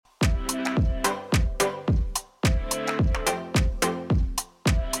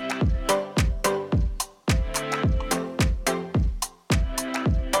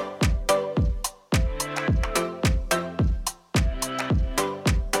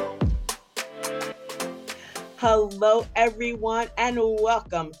Hello, everyone, and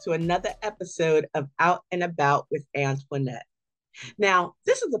welcome to another episode of Out and About with Antoinette. Now,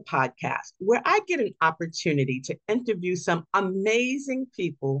 this is a podcast where I get an opportunity to interview some amazing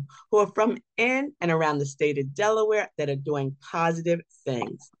people who are from in and around the state of Delaware that are doing positive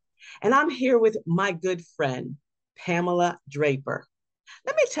things. And I'm here with my good friend, Pamela Draper.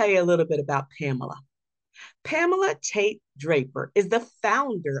 Let me tell you a little bit about Pamela. Pamela Tate Draper is the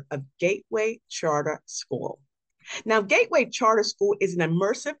founder of Gateway Charter School. Now, Gateway Charter School is an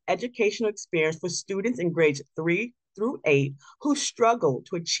immersive educational experience for students in grades 3 through 8 who struggle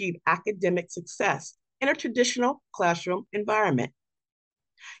to achieve academic success in a traditional classroom environment.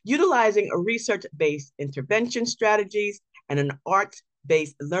 Utilizing a research-based intervention strategies and an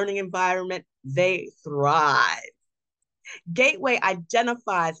arts-based learning environment, they thrive. Gateway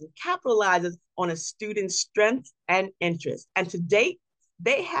identifies and capitalizes on a student's strengths and interests. And to date,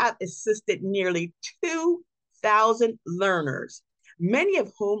 they have assisted nearly 2,000 learners, many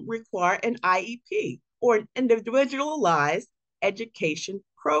of whom require an IEP or an individualized education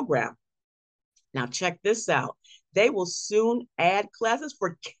program. Now, check this out. They will soon add classes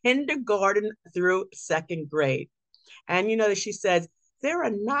for kindergarten through second grade. And she says, there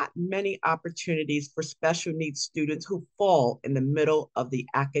are not many opportunities for special needs students who fall in the middle of the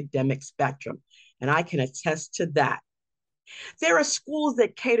academic spectrum. And I can attest to that. There are schools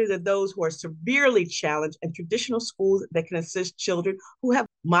that cater to those who are severely challenged and traditional schools that can assist children who have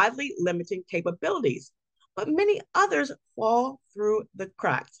mildly limiting capabilities. But many others fall through the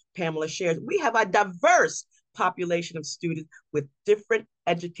cracks. Pamela shares, we have a diverse population of students with different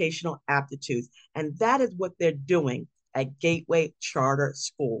educational aptitudes, and that is what they're doing at Gateway Charter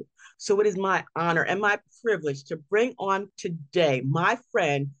School. So it is my honor and my privilege to bring on today my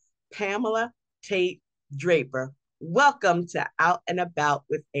friend, Pamela Tate Draper. Welcome to Out and About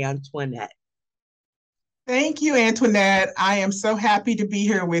with Antoinette. Thank you, Antoinette. I am so happy to be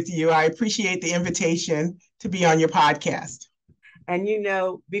here with you. I appreciate the invitation to be on your podcast. And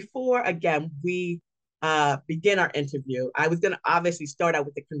before, again, we begin our interview, I was going to obviously start out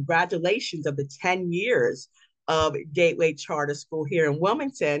with the congratulations of the 10 years of Gateway Charter School here in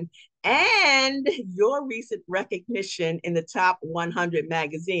Wilmington and your recent recognition in the Top 100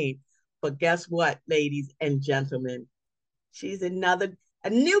 magazine. But guess what, ladies and gentlemen? She's a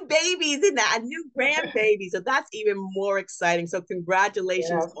new baby, a new grandbaby. So that's even more exciting. So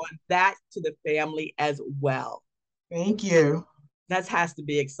congratulations on that to the family as well. Thank you. That has to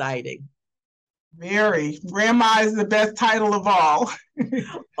be exciting. Very. Grandma is the best title of all.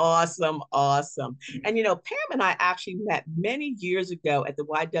 Awesome. And Pam and I actually met many years ago at the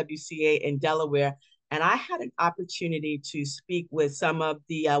YWCA in Delaware, and I had an opportunity to speak with some of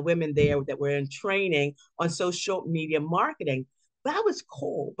the women there that were in training on social media marketing. That was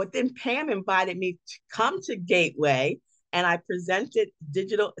cool. But then Pam invited me to come to Gateway, and I presented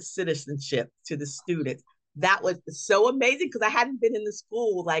digital citizenship to the students. That was so amazing because I hadn't been in the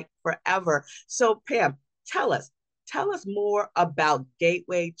school like forever. So Pam, tell us more about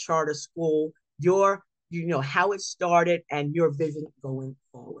Gateway Charter School, how it started and your vision going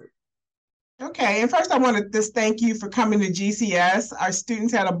forward. Okay, and first I want to just thank you for coming to GCS. Our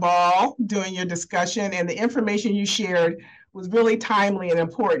students had a ball doing your discussion, and the information you shared was really timely and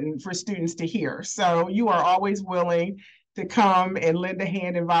important for students to hear. So you are always willing to come and lend a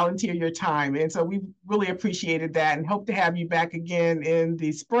hand and volunteer your time. And so we really appreciated that and hope to have you back again in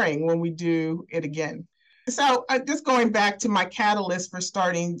the spring when we do it again. So just going back to my catalyst for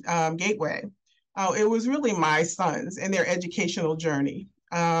starting Gateway, it was really my sons and their educational journey.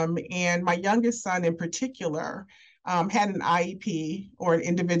 And my youngest son in particular had an IEP or an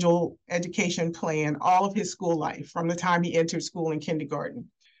individual education plan all of his school life from the time he entered school in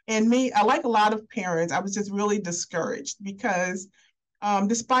kindergarten. And me, like a lot of parents, I was just really discouraged because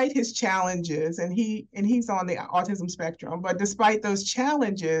despite his challenges, and he's on the autism spectrum, but despite those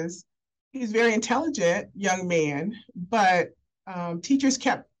challenges, he's a very intelligent young man, but teachers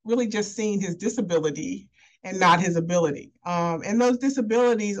kept really just seeing his disability and not his ability. And those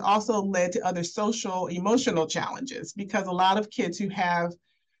disabilities also led to other social, emotional challenges because a lot of kids who have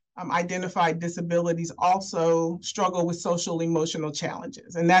identified disabilities also struggle with social emotional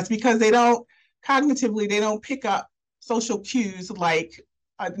challenges. And that's because they don't pick up social cues like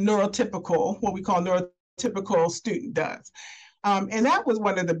a neurotypical, what we call neurotypical student does. And that was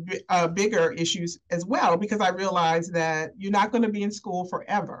one of the bigger issues as well, because I realized that you're not going to be in school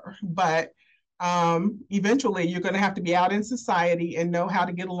forever, but eventually you're going to have to be out in society and know how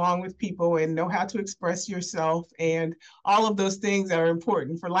to get along with people and know how to express yourself and all of those things that are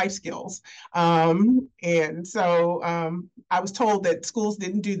important for life skills. And so I was told that schools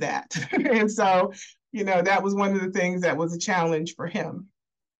didn't do that. And so That was one of the things that was a challenge for him.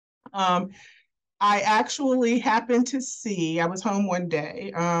 I actually happened to I was home one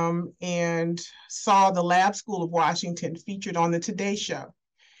day and saw the Lab School of Washington featured on the Today Show.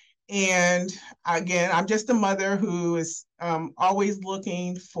 And again, I'm just a mother who is always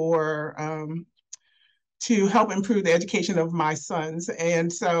looking for to help improve the education of my sons.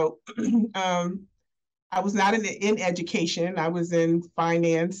 And so I was not in education. I was in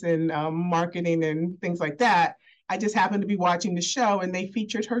finance and marketing and things like that. I just happened to be watching the show, and they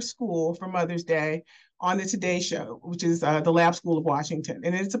featured her school for Mother's Day on the Today Show, which is the Lab School of Washington.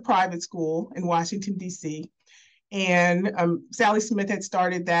 And it's a private school in Washington, D.C. And Sally Smith had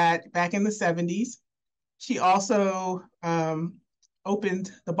started that back in the 70s. She also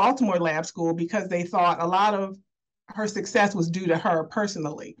opened the Baltimore Lab School because they thought a lot of her success was due to her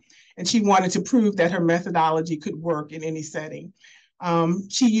personally. And she wanted to prove that her methodology could work in any setting.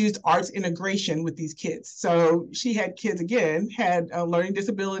 She used arts integration with these kids. So she had kids, again, had learning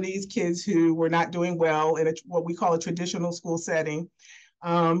disabilities, kids who were not doing well in what we call a traditional school setting,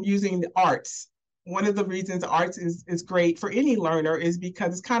 using the arts. One of the reasons arts is great for any learner is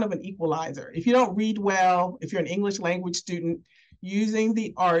because it's kind of an equalizer. If you don't read well, if you're an English language student, using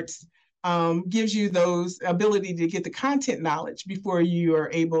the arts gives you those ability to get the content knowledge before you are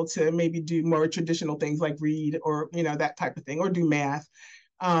able to maybe do more traditional things like read or that type of thing, or do math.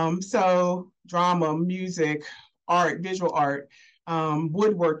 So drama, music, art, visual art,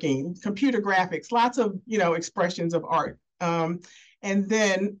 woodworking, computer graphics, lots of expressions of art. And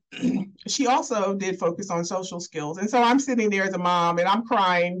then she also did focus on social skills. And so I'm sitting there as a mom and I'm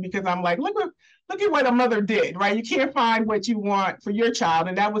crying because I'm like, look at what a mother did, right? You can't find what you want for your child.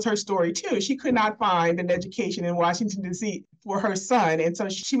 And that was her story too. She could not find an education in Washington, D.C. for her son. And so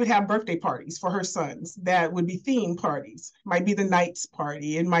she would have birthday parties for her sons that would be theme parties. It might be the Knights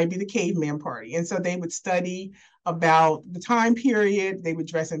party. It might be the Caveman party. And so they would study about the time period. They would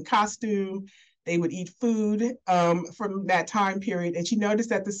dress in costume. They would eat food from that time period. And she noticed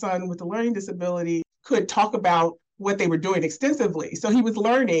that the son with the learning disability could talk about what they were doing extensively. So he was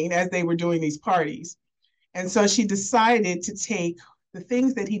learning as they were doing these parties. And so she decided to take the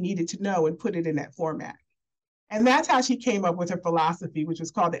things that he needed to know and put it in that format. And that's how she came up with her philosophy, which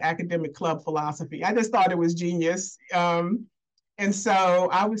was called the Academic Club Philosophy. I just thought it was genius. And so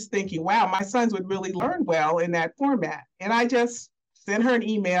I was thinking, wow, my sons would really learn well in that format. And I just sent her an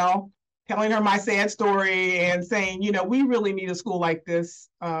email telling her my sad story and saying, we really need a school like this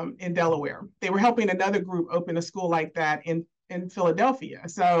in Delaware. They were helping another group open a school like that in Philadelphia.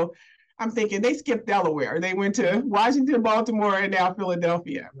 So I'm thinking they skipped Delaware. They went to Washington, Baltimore, and now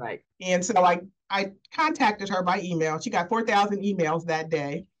Philadelphia. Right. And so I contacted her by email. She got 4,000 emails that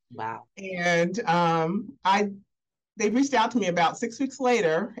day. Wow. And they reached out to me about 6 weeks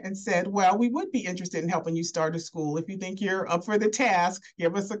later and said, well, we would be interested in helping you start a school. If you think you're up for the task,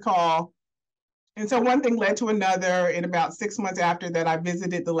 give us a call. And so one thing led to another. And about 6 months after that, I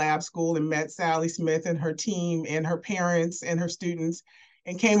visited the lab school and met Sally Smith and her team and her parents and her students,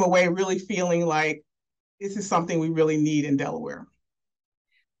 and came away really feeling like this is something we really need in Delaware.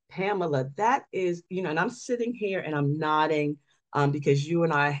 Pamela, that is, and I'm sitting here and I'm nodding because you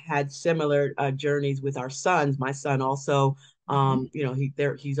and I had similar journeys with our sons. My son also,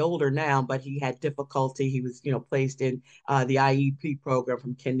 he's older now, but he had difficulty. He was, placed in the IEP program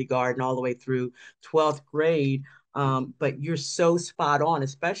from kindergarten all the way through 12th grade. But you're so spot on,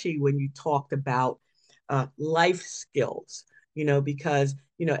 especially when you talked about life skills, because,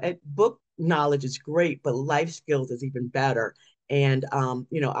 book knowledge is great, but life skills is even better. And,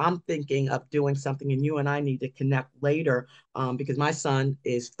 I'm thinking of doing something, and you and I need to connect later because my son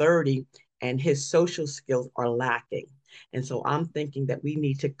is 30 and his social skills are lacking. And so I'm thinking that we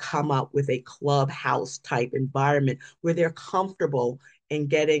need to come up with a clubhouse type environment where they're comfortable in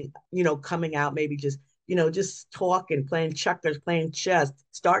getting, coming out, maybe just talking, playing checkers, playing chess,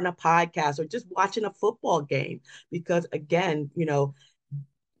 starting a podcast, or just watching a football game. Because again,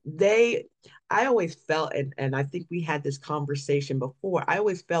 I always felt, and I think we had this conversation before, I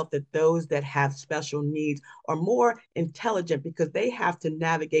always felt that those that have special needs are more intelligent because they have to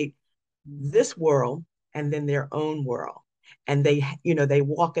navigate this world and then their own world. And they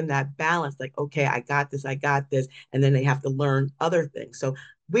walk in that balance, like, okay, I got this, and then they have to learn other things. So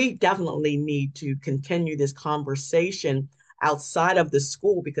we definitely need to continue this conversation outside of the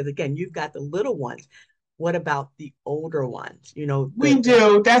school, because again, you've got the little ones. What about the older ones? We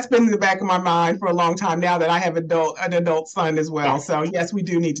do. That's been in the back of my mind for a long time now that I have an adult son as well. Yes. So yes, we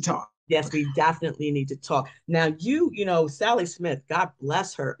do need to talk. Yes, we definitely need to talk. Now, Sally Smith, God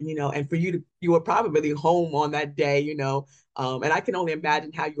bless her, and for you were probably home on that day, And I can only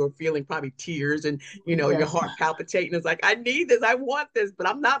imagine how you're feeling, probably tears and, your Yes, heart palpitating. It's like, I need this, I want this, but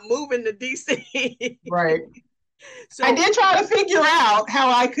I'm not moving to DC. right. I So did try to figure out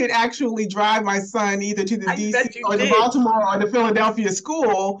how I could actually drive my son either to the I DC bet you or the did. Baltimore or the Philadelphia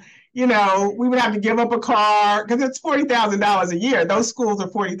school. We would have to give up a car because it's $40,000 a year. Those schools are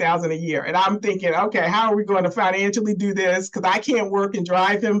 $40,000 a year, and I'm thinking, okay, how are we going to financially do this? Because I can't work and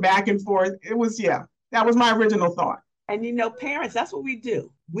drive him back and forth. It was, yeah, that was my original thought. And parents, that's what we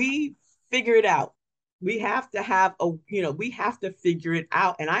do. We figure it out. We have to have we have to figure it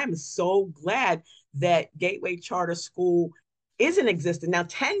out. And I am so glad that Gateway Charter School is in existence. Now,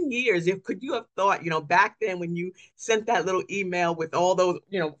 10 years, if could you have thought, back then when you sent that little email with all those,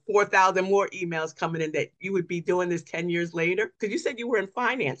 4,000 more emails coming in, that you would be doing this 10 years later? Because you said you were in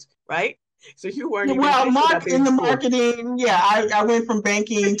finance, right? So you weren't even Well, thinking of in being the school. marketing, yeah, I went from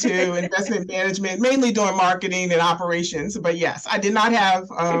banking to investment management, mainly doing marketing and operations. But yes, I did not have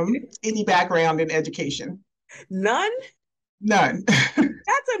any background in education. None. None.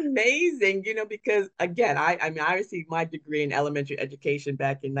 That's amazing, because again, I mean, I received my degree in elementary education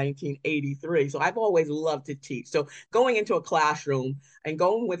back in 1983. So I've always loved to teach. So going into a classroom and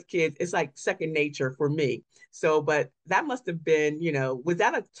going with kids, it's like second nature for me. So, but that must have been, was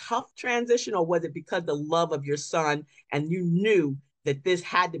that a tough transition, or was it because the love of your son and you knew that this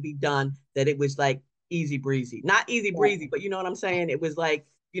had to be done, that it was like easy breezy? Not easy breezy, but you know what I'm saying? It was like,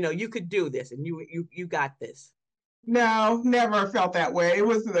 you could do this and you got this. No, never felt that way. It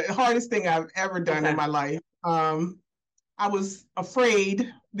was the hardest thing I've ever done in Okay. my life. I was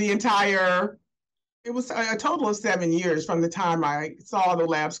afraid it was a total of 7 years from the time I saw the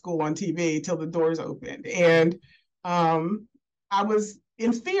lab school on TV till the doors opened. And I was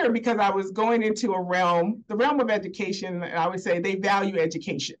in fear because I was going into the realm of education. I would say they value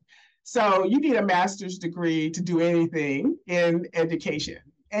education. So you need a master's degree to do anything in education,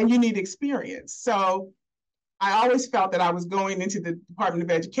 and you need experience. So I always felt that I was going into the Department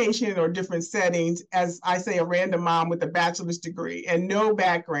of Education or different settings as, I say, a random mom with a bachelor's degree and no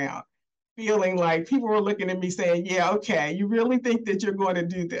background, feeling like people were looking at me saying, yeah, okay, you really think that you're going to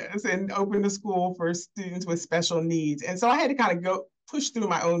do this and open a school for students with special needs? And so I had to kind of go push through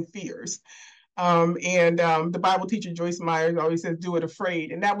my own fears. The Bible teacher Joyce Myers always says, do it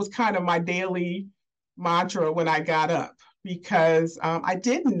afraid. And that was kind of my daily mantra when I got up, because I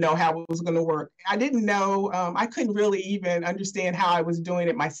didn't know how it was going to work. I didn't know, I couldn't really even understand how I was doing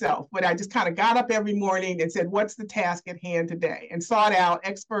it myself, but I just kind of got up every morning and said, what's the task at hand today? And sought out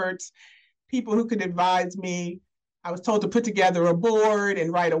experts, people who could advise me. I was told to put together a board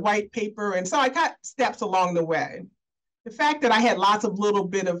and write a white paper. And so I got steps along the way. The fact that I had lots of little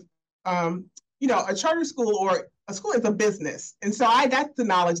bit of, a charter school or a school is a business. And so that's the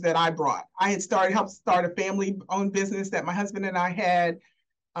knowledge that I brought. I had helped start a family-owned business that my husband and I had.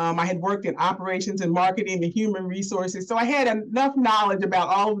 I had worked in operations and marketing and human resources. So I had enough knowledge about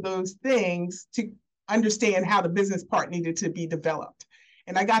all of those things to understand how the business part needed to be developed.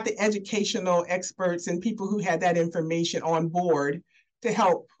 And I got the educational experts and people who had that information on board to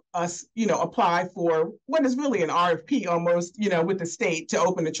help us, apply for what is really an RFP almost, with the state to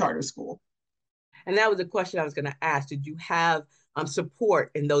open a charter school. And that was a question I was going to ask. Did you have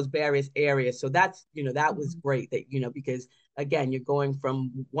support in those various areas? So that's, that was great that, because again, you're going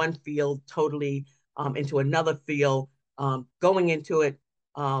from one field totally into another field, going into it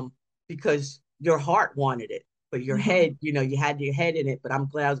because your heart wanted it, but your head, you had your head in it. But I'm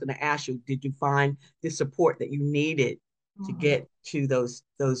glad I was going to ask you, did you find the support that you needed to get to those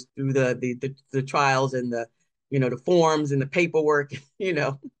through the trials and the forms and the paperwork,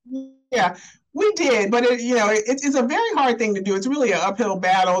 Yeah, we did, but it's a very hard thing to do. It's really an uphill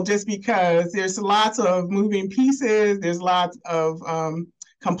battle just because there's lots of moving pieces. There's lots of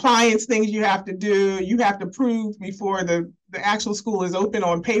compliance things you have to do. You have to prove before the actual school is open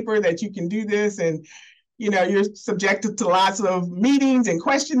on paper that you can do this, and you're subjected to lots of meetings and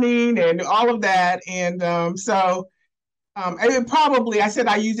questioning and all of that. And so I said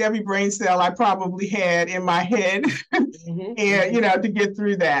I used every brain cell I probably had in my head and to get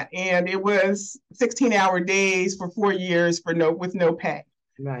through that. And it was 16-hour days for 4 years with no pay.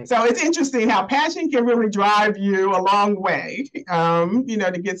 Right. So it's interesting how passion can really drive you a long way,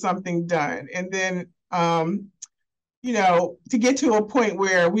 to get something done. And then, to get to a point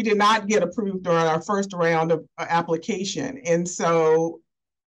where we did not get approved during our first round of application. And so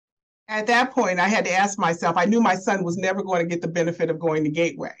at that point, I had to ask myself, I knew my son was never going to get the benefit of going to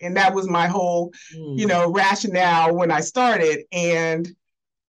Gateway. And that was my whole, rationale when I started. And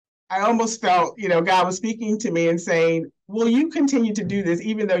I almost felt, God was speaking to me and saying, will you continue to do this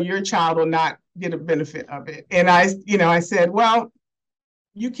even though your child will not get a benefit of it. And I said, well,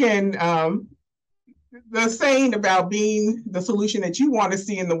 you can, the saying about being the solution that you want to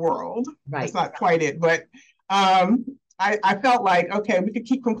see in the world, that's Right. not quite it, but I felt like, okay, we could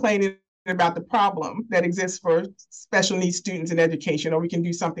keep complaining about the problem that exists for special needs students in education, or we can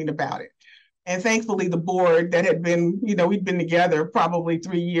do something about it. And thankfully, the board that had been, we'd been together probably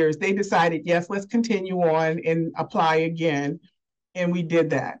 3 years, they decided, yes, let's continue on and apply again. And we did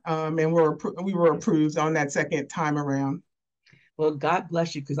that. And we were approved on that second time around. Well, God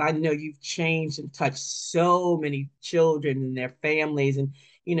bless you, because I know you've changed and touched so many children and their families. And,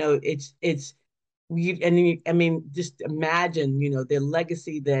 it's I mean, just imagine, the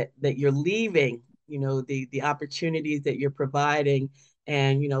legacy that you're leaving, the opportunities that you're providing.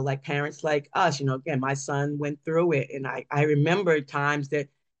 And, like parents like us, again, my son went through it. And I remember times that,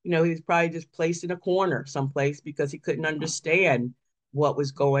 he was probably just placed in a corner someplace because he couldn't understand what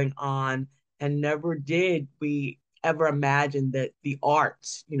was going on. And never did we ever imagine that the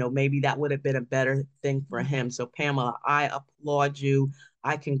arts, maybe that would have been a better thing for him. So, Pamela, I applaud you.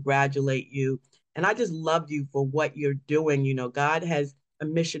 I congratulate you. And I just love you for what you're doing. God has a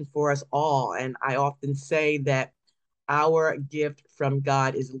mission for us all. And I often say that our gift from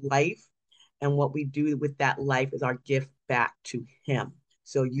God is life. And what we do with that life is our gift back to Him.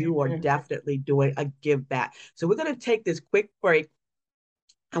 So you are definitely doing a give back. So we're going to take this quick break.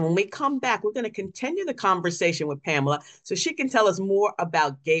 And when we come back, we're going to continue the conversation with Pamela so she can tell us more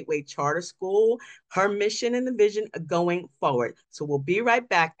about Gateway Charter School, her mission and the vision going forward. So we'll be right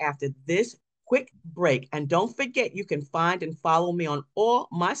back after this quick break. And don't forget, you can find and follow me on all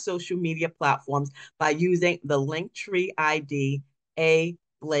my social media platforms by using the Linktree ID A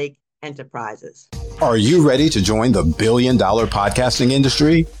Blake Enterprises. Are you ready to join the billion-dollar podcasting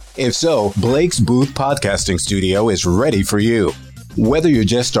industry? If so, Blake's Booth Podcasting Studio is ready for you. Whether you're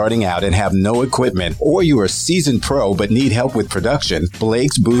just starting out and have no equipment, or you're a seasoned pro but need help with production,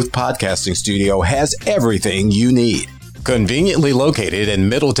 Blake's Booth Podcasting Studio has everything you need. Conveniently located in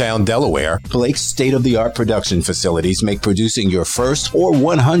Middletown, Delaware, Blake's state-of-the-art production facilities make producing your first or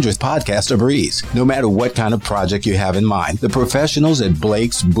 100th podcast a breeze. No matter what kind of project you have in mind, the professionals at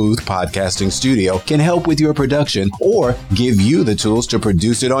Blake's Booth Podcasting Studio can help with your production or give you the tools to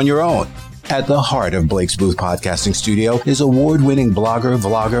produce it on your own. At the heart of Blake's Booth Podcasting Studio is award-winning blogger,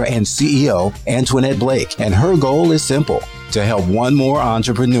 vlogger, and CEO Antoinette Blake, and her goal is simple: to help one more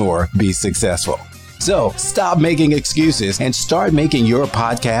entrepreneur be successful. So stop making excuses and start making your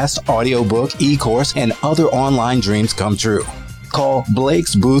podcast, audiobook, e-course, and other online dreams come true. Call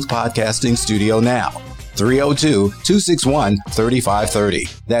Blake's Booth Podcasting Studio now.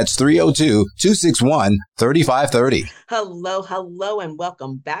 302-261-3530. That's 302-261-3530. Hello, and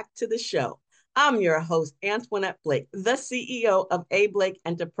welcome back to the show. I'm your host, Antoinette Blake, the CEO of A Blake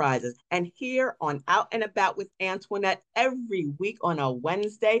Enterprises. And here on Out and About with Antoinette, every week on a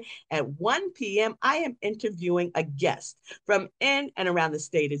Wednesday at 1 p.m., I am interviewing a guest from in and around the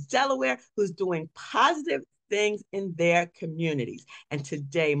state of Delaware who's doing positive things in their communities. And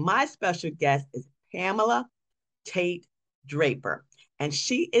today, my special guest is Pamela Tate Draper, and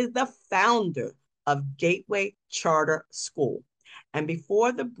she is the founder of Gateway Charter School. And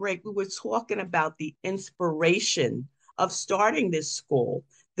before the break, we were talking about the inspiration of starting this school,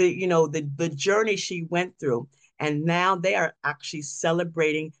 the journey she went through. And now they are actually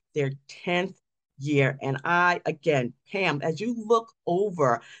celebrating their 10th year. And again, Pam, as you look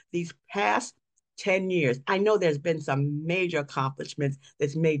over these past 10 years, I know there's been some major accomplishments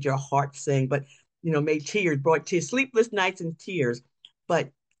that's made your heart sing, but made tears, brought tears, sleepless nights and tears. But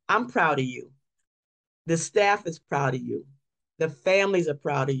I'm proud of you. The staff is proud of you. The families are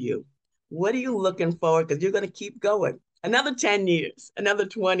proud of you. What are you looking forward? Because you're going to keep going. Another 10 years, another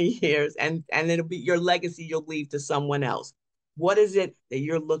 20 years, and it'll be your legacy you'll leave to someone else. What is it that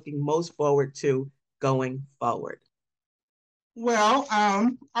you're looking most forward to going forward? Well,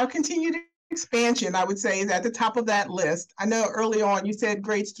 our continued expansion, I would say, is at the top of that list. I know early on you said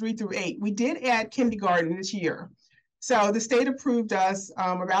grades 3 through 8. We did add kindergarten this year. So the state approved us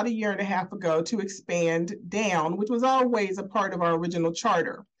about a year and a half ago to expand down, which was always a part of our original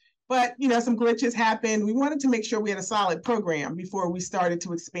charter. But, some glitches happened. We wanted to make sure we had a solid program before we started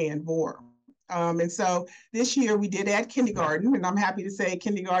to expand more. And so this year we did add kindergarten, and I'm happy to say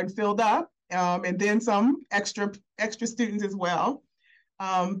kindergarten filled up, and then some extra students as well.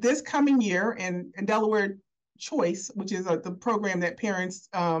 This coming year, in Delaware Choice, which is the program that parents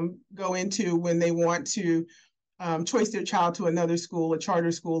go into when they want to choice their child to another school, a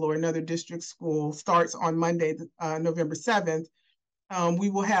charter school or another district school, starts on Monday, November 7th. we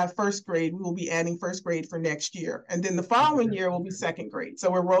will have first grade. We will be adding first grade for next year. And then the following year will be second grade. So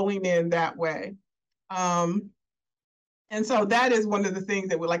we're rolling in that way. And so that is one of the things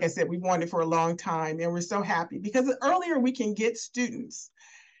that, like I said, we wanted for a long time. And we're so happy because the earlier we can get students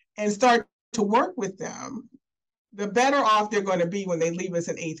and start to work with them, the better off they're going to be when they leave us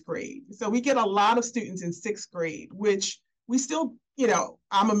in 8th grade. So we get a lot of students in 6th grade, which we still,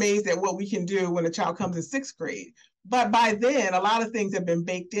 I'm amazed at what we can do when a child comes in 6th grade. But by then, a lot of things have been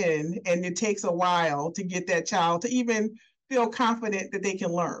baked in, and it takes a while to get that child to even feel confident that they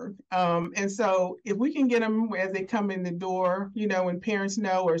can learn. And so if we can get them as they come in the door, when parents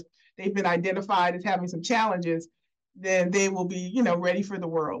know or they've been identified as having some challenges, then they will be, ready for the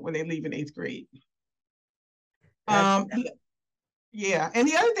world when they leave in 8th grade. Yeah. And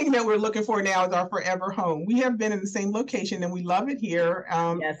the other thing that we're looking for now is our forever home. We have been in the same location and we love it here.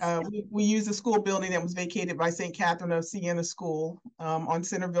 Yes. We use a school building that was vacated by St. Catherine of Siena School on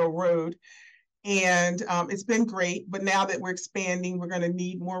Centerville Road. And it's been great, but now that we're expanding, we're going to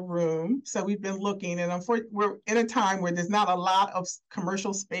need more room. So we've been looking, and unfortunately, we're in a time where there's not a lot of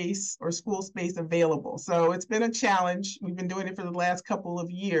commercial space or school space available. So it's been a challenge. We've been doing it for the last couple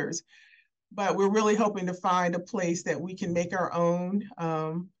of years, but we're really hoping to find a place that we can make our own,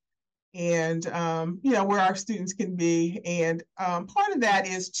 and where our students can be. And part of that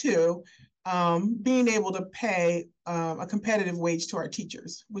is too being able to pay a competitive wage to our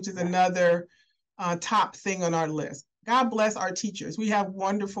teachers, which is another top thing on our list. God bless our teachers. We have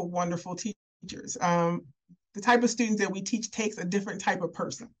wonderful, wonderful teachers. The type of students that we teach takes a different type of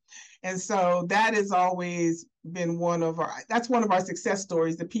person. And so that has always been one of our success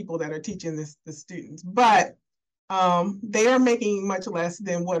stories, the people that are teaching the students. But they are making much less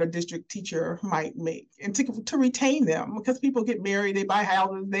than what a district teacher might make. And to retain them, because people get married, they buy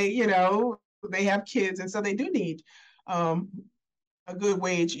houses, they have kids. And so they do need a good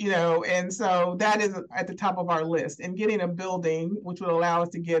wage, and so that is at the top of our list. And getting a building, which would allow us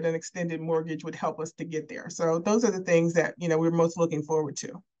to get an extended mortgage, would help us to get there. So those are the things that, we're most looking forward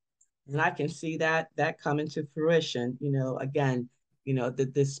to. And I can see that coming to fruition. Again,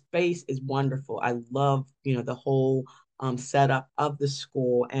 the space is wonderful. I love, the whole setup of the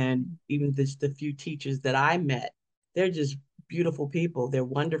school, and even the few teachers that I met. They're just beautiful people. They're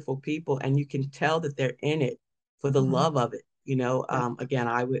wonderful people, and you can tell that they're in it for the love of it. Again,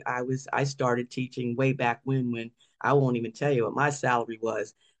 I started teaching way back when I won't even tell you what my salary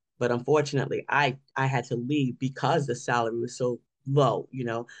was, but unfortunately I had to leave because the salary was so low,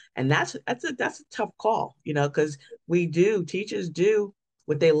 and that's a tough call, because teachers do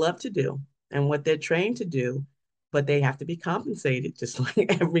what they love to do and what they're trained to do, but they have to be compensated just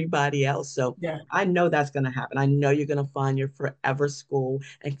like everybody else. So yeah. I know that's going to happen. I know you're going to find your forever school,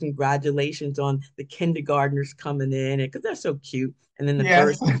 and congratulations on the kindergartners coming in, because they're so cute. And then the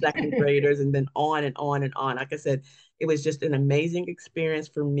first and second graders, and then on and on and on. Like I said, it was just an amazing experience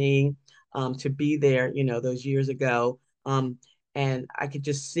for me to be there, those years ago. And I could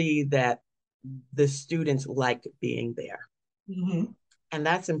just see that the students liked being there. Mm-hmm. And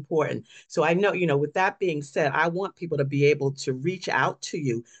that's important. So I know, with that being said, I want people to be able to reach out to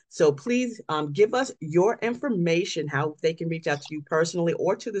you. So please give us your information, how they can reach out to you personally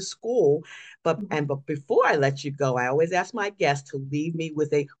or to the school. But before I let you go, I always ask my guests to leave me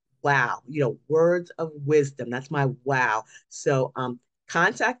with a wow, words of wisdom. That's my wow. So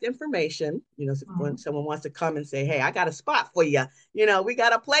contact information, when someone wants to come and say, hey, I got a spot for you, we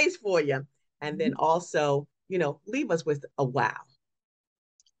got a place for you. And then also, leave us with a wow.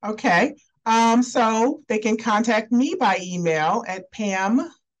 Okay. So they can contact me by email at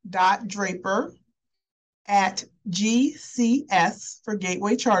pam.draper@GCS for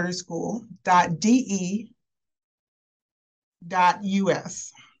Gateway Charter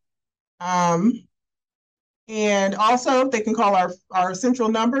School.de.us. And also they can call our central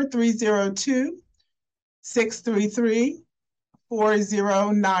number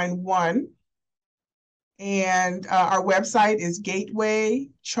 302-633-4091. And our website is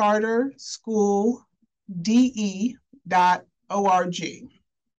gatewaycharterschoolde.org.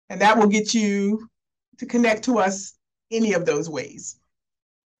 And that will get you to connect to us any of those ways.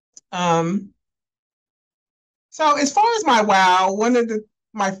 So as far as my wow, one of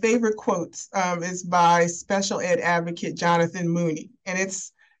my favorite quotes is by special ed advocate Jonathan Mooney. And it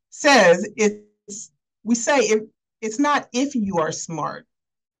says, we say it's not if you are smart,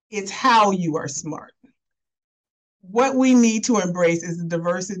 it's how you are smart. What we need to embrace is the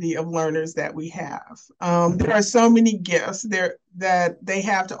diversity of learners that we have. There are so many gifts there that they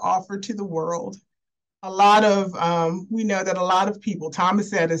have to offer to the world. We know that a lot of people,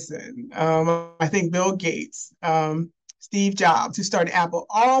 Thomas Edison, I think Bill Gates, Steve Jobs, who started Apple,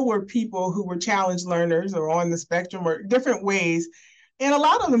 all were people who were challenged learners or on the spectrum or different ways. And a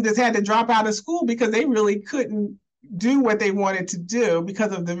lot of them just had to drop out of school because they really couldn't do what they wanted to do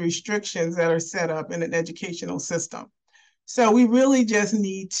because of the restrictions that are set up in an educational system. So we really just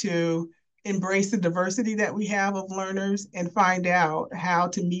need to embrace the diversity that we have of learners and find out how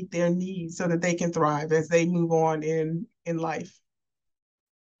to meet their needs so that they can thrive as they move on in life.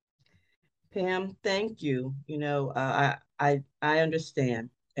 Pam, thank you. I understand,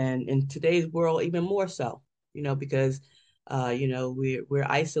 and in today's world, even more so. Because we're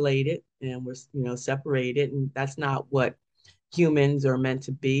isolated and we're separated, and that's not what humans are meant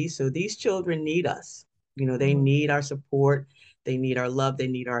to be. So these children need us. They need our support, they need our love, they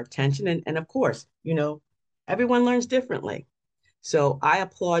need our attention, and of course, everyone learns differently. So I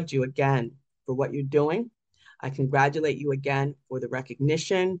applaud you again for what you're doing. I congratulate you again for the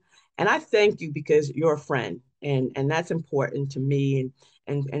recognition. And I thank you because you're a friend. And that's important to me.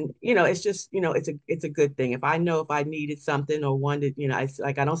 And it's just, it's a good thing. If I needed something or wanted, it's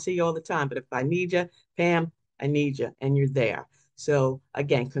like I don't see you all the time, but if I need you, Pam, I need you and you're there. So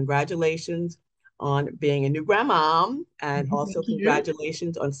again, congratulations on being a new grandmom, and also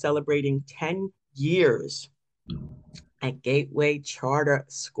congratulations on celebrating 10 years at Gateway Charter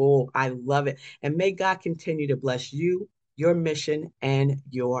School. I love it. And may God continue to bless you, your mission, and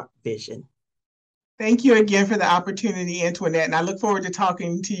your vision. Thank you again for the opportunity, Antoinette. And I look forward to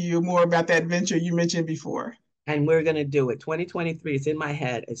talking to you more about that venture you mentioned before. And we're going to do it. 2023 is in my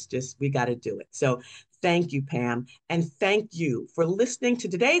head. It's just, we got to do it. So thank you, Pam. And thank you for listening to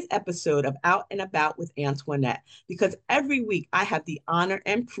today's episode of Out and About with Antoinette, because every week I have the honor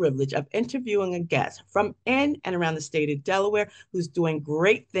and privilege of interviewing a guest from in and around the state of Delaware who's doing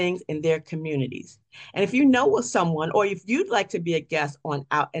great things in their communities. And if you know of someone, or if you'd like to be a guest on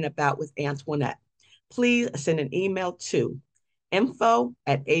Out and About with Antoinette, please send an email to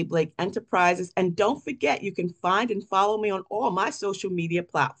info@ablake Enterprises. And don't forget, you can find and follow me on all my social media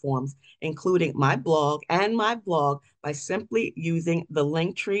platforms, including my blog by simply using the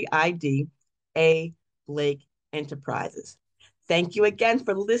Linktree ID, A Blake Enterprises. Thank you again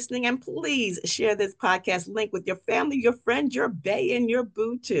for listening, and please share this podcast link with your family, your friends, your bae, and your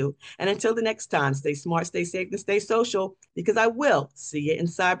boo too. And until the next time, stay smart, stay safe, and stay social, because I will see you in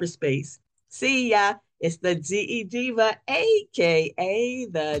cyberspace. See ya. It's the DE Diva, aka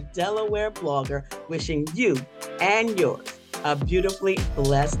the Delaware blogger, wishing you and yours a beautifully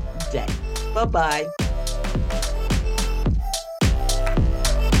blessed day. Bye-bye.